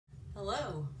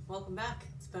Hello, welcome back.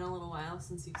 It's been a little while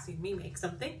since you've seen me make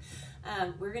something.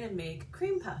 We're gonna make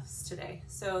cream puffs today.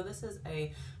 So this is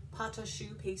a pâte à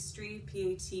choux pastry,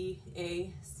 P-A-T-A-C-H-O-U-X.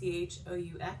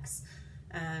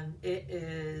 It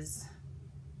is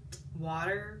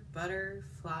water, butter,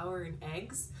 flour, and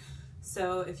eggs.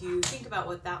 So if you think about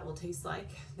what that will taste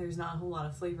like, there's not a whole lot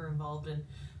of flavor involved in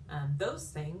those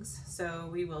things. So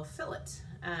we will fill it.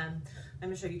 I'm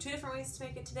gonna show you two different ways to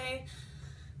make it today.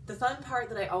 The fun part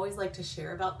that I always like to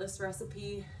share about this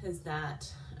recipe is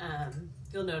that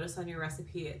you'll notice on your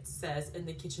recipe it says in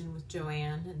the kitchen with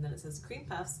Joanne, and then it says cream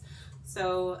puffs.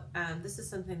 So this is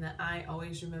something that I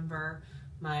always remember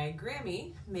my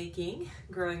Grammy making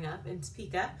growing up in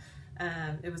Topeka.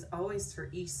 It was always for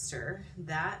Easter,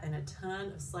 that and a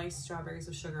ton of sliced strawberries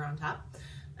with sugar on top.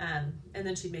 And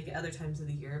then she'd make it other times of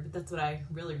the year, but that's what I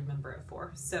really remember it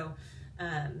for. So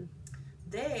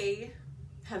they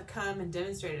have come and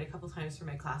demonstrated a couple times for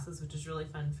my classes, which is really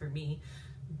fun for me,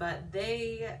 but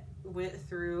they went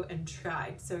through and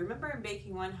tried. So remember in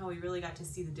baking one, how we really got to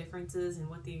see the differences and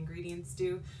what the ingredients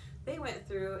do? They went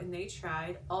through and they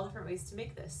tried all different ways to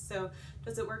make this. So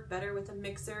does it work better with a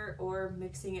mixer or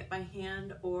mixing it by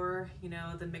hand, or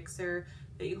the mixer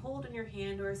that you hold in your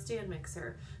hand, or a stand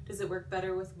mixer? Does it work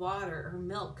better with water or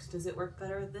milk? Does it work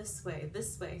better this way,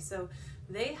 this way? So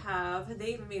they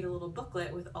even made a little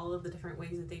booklet with all of the different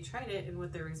ways that they tried it and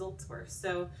what their results were.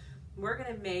 So we're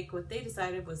gonna make what they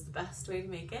decided was the best way to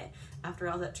make it after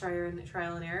all that trial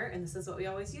and error, and this is what we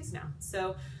always use now.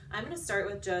 So I'm gonna start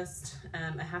with just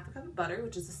a half a cup of butter,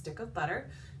 which is a stick of butter,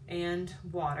 and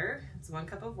water. It's 1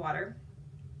 cup of water.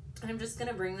 And I'm just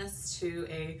gonna bring this to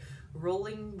a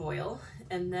rolling boil,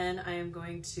 and then I am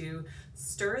going to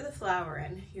stir the flour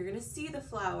in. You're gonna see the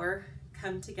flour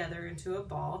come together into a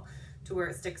ball to where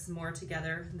it sticks more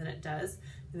together than it does.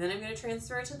 And then I'm gonna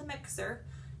transfer it to the mixer.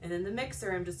 And in the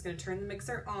mixer, I'm just gonna turn the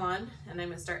mixer on, and I'm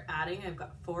gonna start adding. I've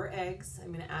got 4 eggs.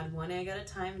 I'm gonna add 1 egg at a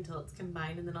time until it's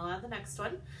combined, and then I'll add the next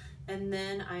one. And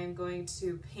then I am going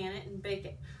to pan it and bake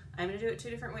it. I'm gonna do it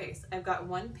 2 different ways. I've got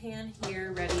 1 pan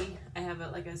here ready. I have,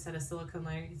 like I said, a silicone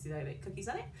liner. You can see that I make cookies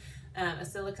on it. A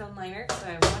silicone liner, so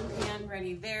I have 1 pan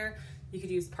ready there. You could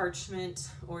use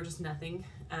parchment or just nothing.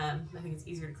 I think it's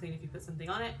easier to clean if you put something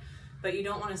on it, but you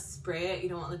don't wanna spray it. You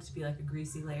don't want it to be like a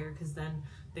greasy layer, because then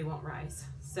they won't rise.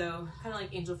 So kind of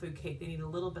like angel food cake, they need a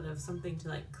little bit of something to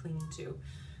like cling to.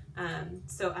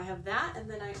 So I have that, and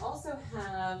then I also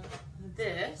have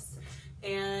this.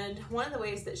 And one of the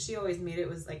ways that she always made it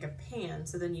was like a pan,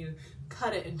 so then you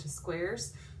cut it into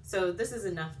squares. So this is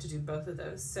enough to do both of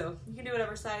those. So you can do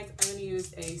whatever size. I'm gonna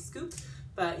use a scoop,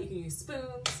 but you can use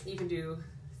spoons. You can do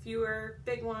fewer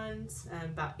big ones, and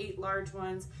about 8 large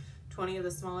ones, 20 of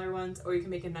the smaller ones, or you can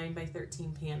make a 9 by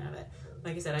 13 pan of it.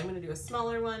 Like I said, I'm gonna do a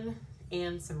smaller one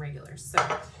and some regulars. So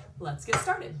let's get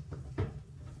started.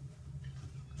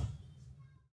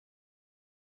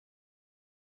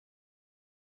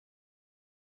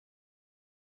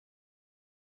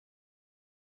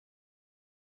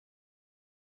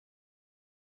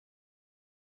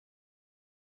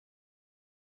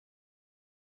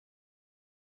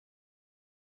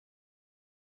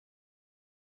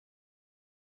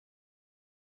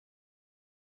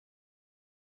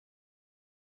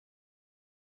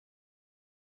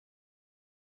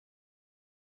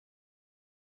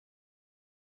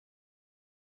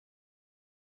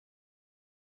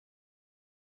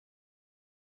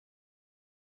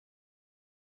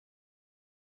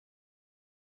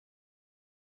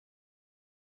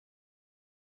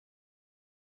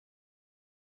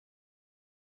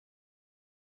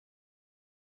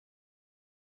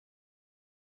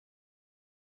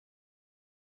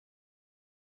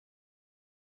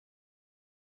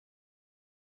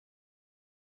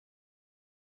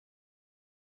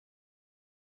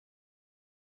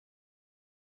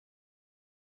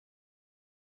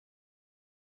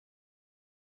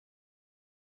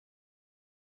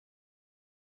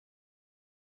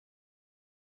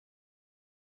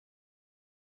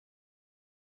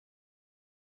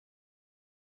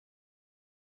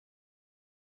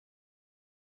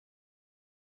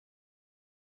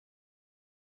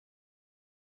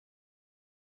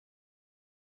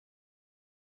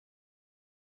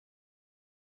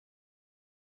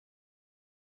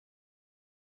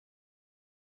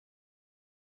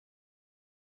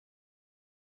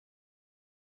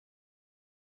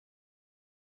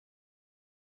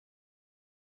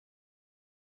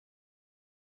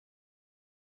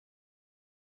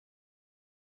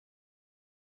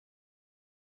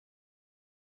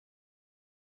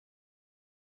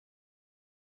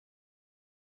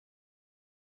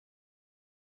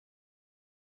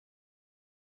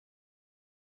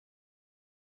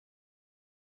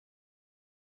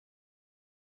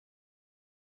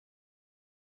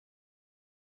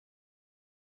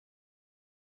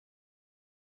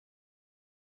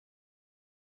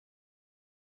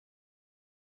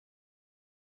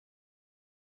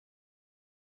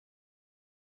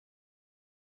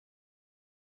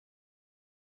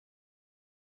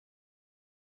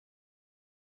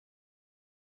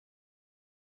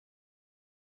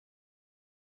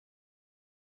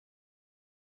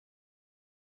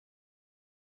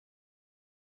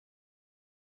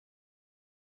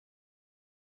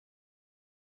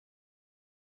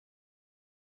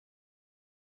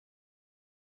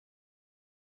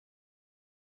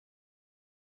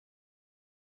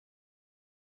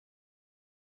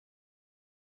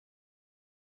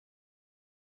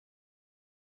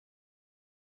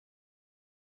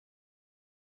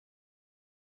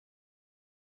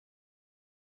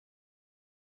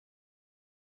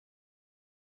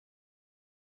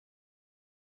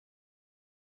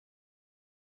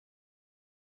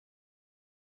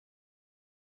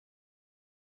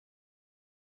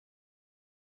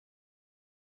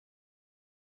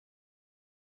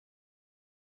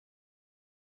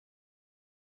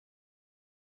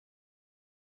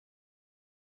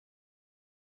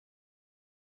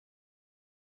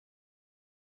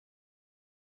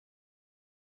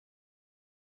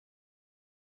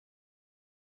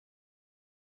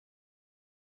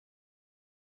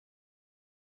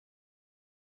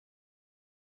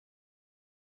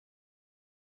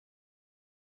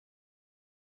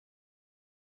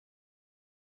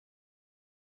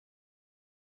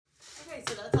 Okay,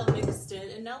 so that's all mixed in,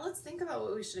 and now let's think about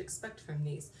what we should expect from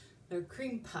these. They're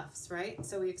cream puffs, right?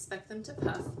 So we expect them to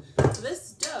puff. So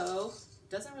this dough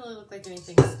doesn't really look like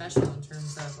anything special in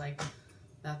terms of like,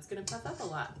 that's gonna puff up a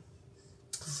lot.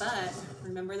 But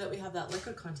remember that we have that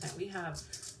liquid content. We have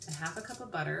a half a cup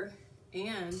of butter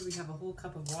and we have a whole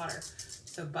cup of water.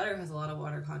 So butter has a lot of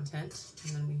water content,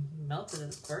 and then we melted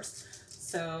it, of course.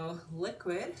 So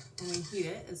liquid, when we heat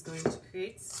it, is going to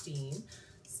create steam.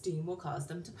 Steam will cause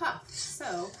them to puff.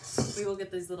 So we will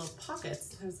get these little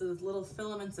pockets. There's those little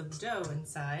filaments of dough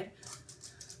inside.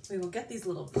 We will get these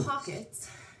little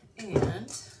pockets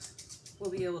and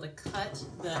we'll be able to cut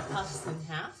the puffs in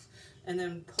half and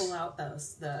then pull out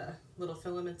the little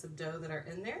filaments of dough that are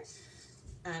in there,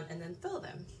 and then fill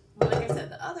them. Like I said,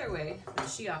 the other way that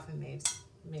she often made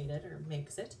it or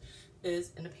makes it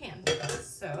is in a pan.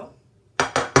 So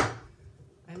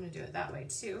I'm gonna do it that way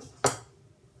too.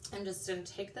 I'm just gonna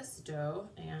take this dough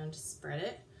and spread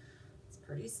it. It's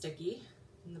pretty sticky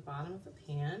in the bottom of the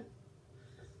pan.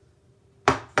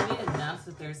 You need enough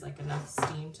that there's like enough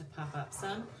steam to puff up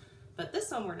some, but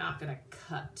this one we're not gonna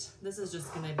cut. This is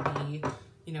just gonna be,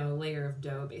 you know, a layer of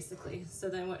dough basically. So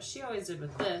then what she always did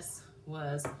with this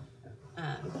was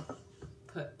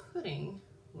put pudding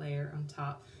layer on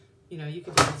top. You know, you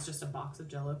could use just a box of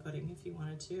Jell-O pudding if you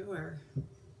wanted to, or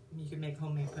you could make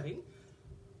homemade pudding.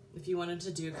 If you wanted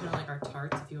to do kind of like our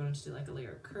tarts, if you wanted to do like a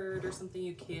layer of curd or something,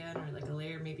 you can, or like a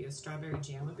layer maybe of strawberry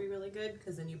jam would be really good,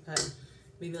 because then you put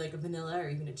maybe like a vanilla or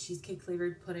even a cheesecake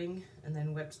flavored pudding and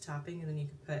then whipped topping, and then you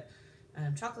could put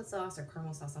chocolate sauce or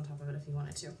caramel sauce on top of it if you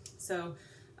wanted to. So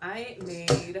I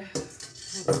made,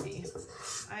 let's see,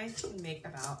 I can make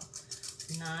about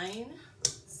 9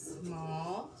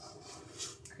 small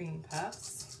cream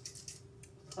puffs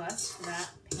plus that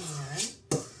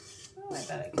pan. Oh, I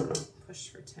bet I can push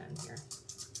for 10 here.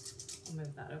 I'll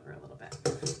move that over a little bit.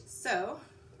 So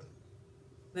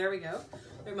there we go.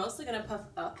 They're mostly gonna puff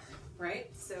up, right?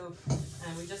 So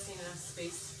we just need enough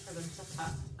space for them to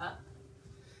puff up.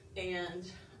 And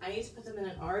I need to put them in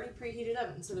an already preheated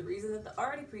oven. So the reason that the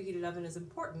already preheated oven is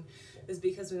important is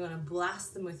because we want to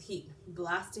blast them with heat.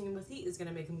 Blasting them with heat is going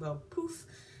to make them go poof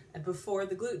before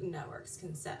the gluten networks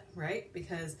can set, right?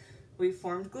 Because we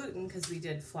formed gluten because we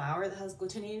did flour that has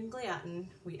glutenin and gliadin,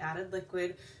 we added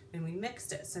liquid, and we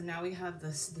mixed it. So now we have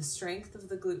the strength of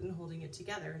the gluten holding it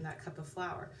together in that cup of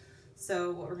flour.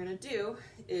 So what we're going to do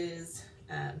is,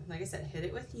 like I said, hit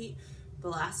it with heat,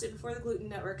 blast it before the gluten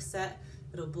networks set.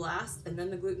 It'll blast, and then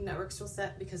the gluten networks will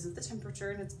set because of the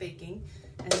temperature and it's baking,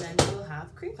 and then we'll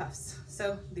have cream puffs.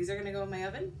 So these are gonna go in my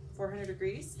oven, 400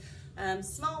 degrees.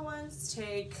 Small ones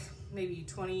take maybe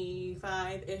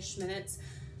 25-ish minutes.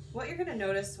 What you're gonna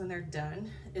notice when they're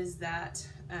done is that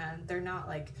they're not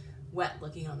like wet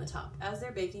looking on the top. As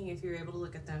they're baking, if you're able to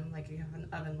look at them like you have an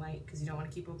oven light, because you don't want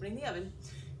to keep opening the oven.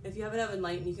 If you have an oven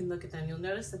light and you can look at them, you'll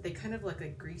notice that they kind of look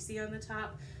like greasy on the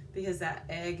top because that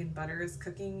egg and butter is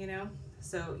cooking, you know?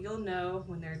 So you'll know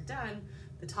when they're done,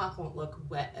 the top won't look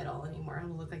wet at all anymore.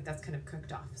 It'll look like that's kind of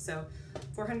cooked off. So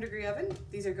 400 degree oven,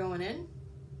 these are going in,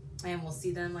 and we'll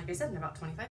see them, like I said, in about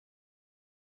 25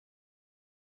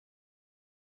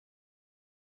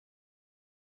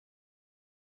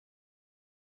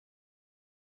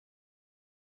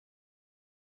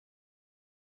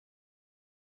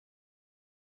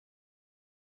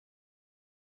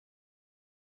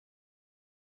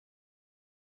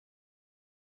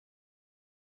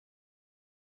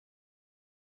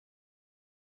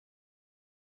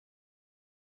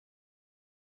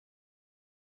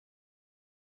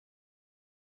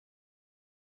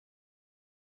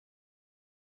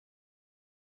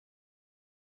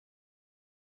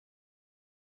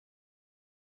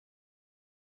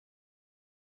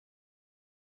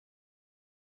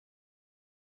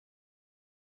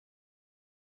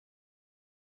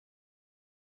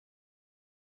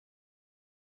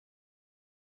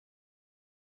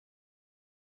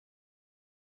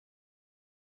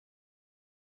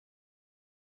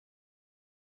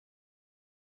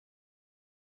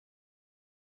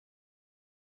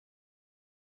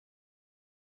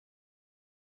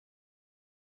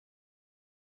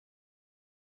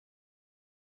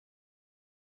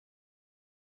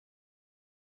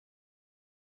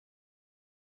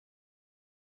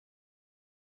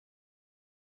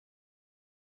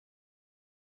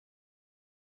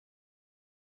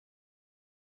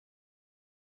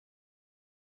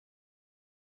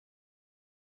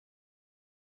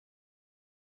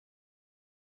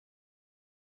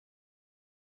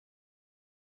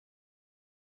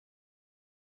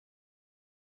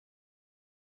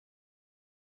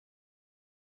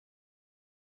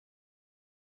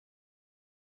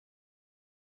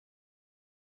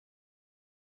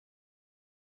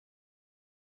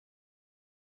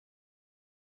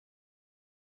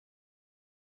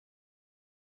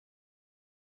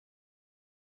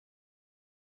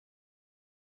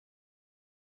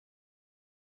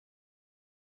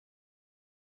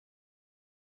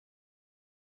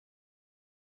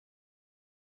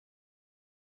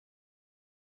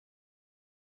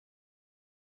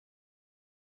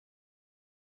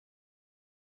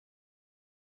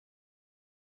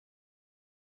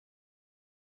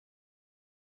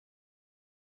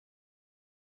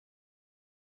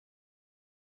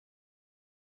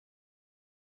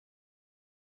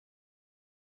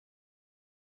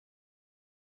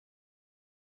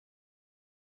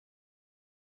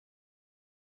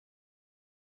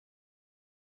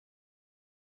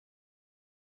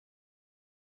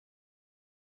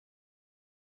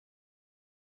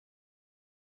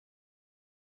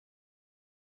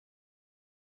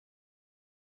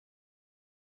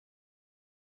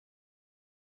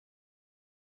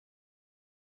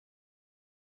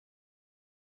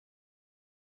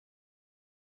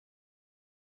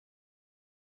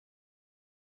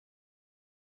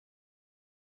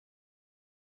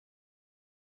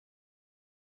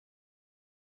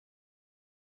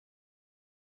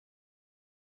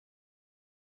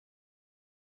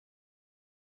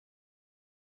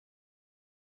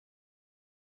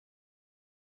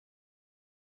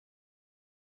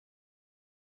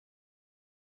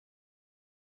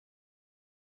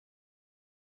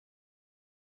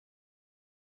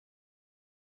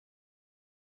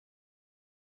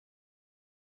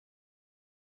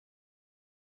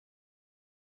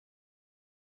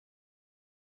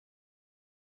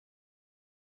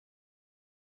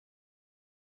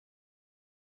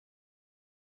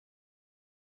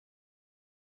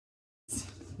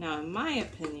 Now, in my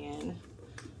opinion,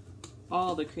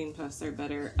 all the cream puffs are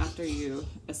better after you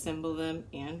assemble them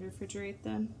and refrigerate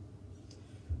them.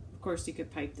 Of course, you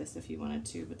could pipe this if you wanted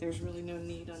to, but there's really no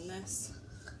need on this.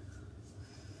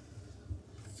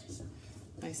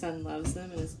 My son loves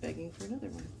them and is begging for another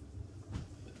one.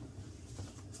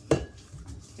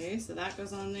 Okay, so that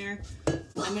goes on there.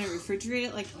 I'm going to refrigerate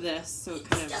it like this so it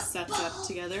kind of sets up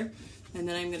together. And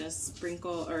then I'm going to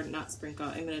sprinkle, or not sprinkle,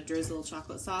 I'm going to drizzle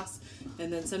chocolate sauce.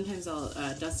 And then sometimes I'll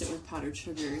dust it with powdered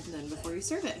sugar and then before you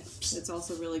serve it. It's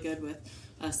also really good with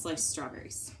sliced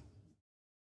strawberries.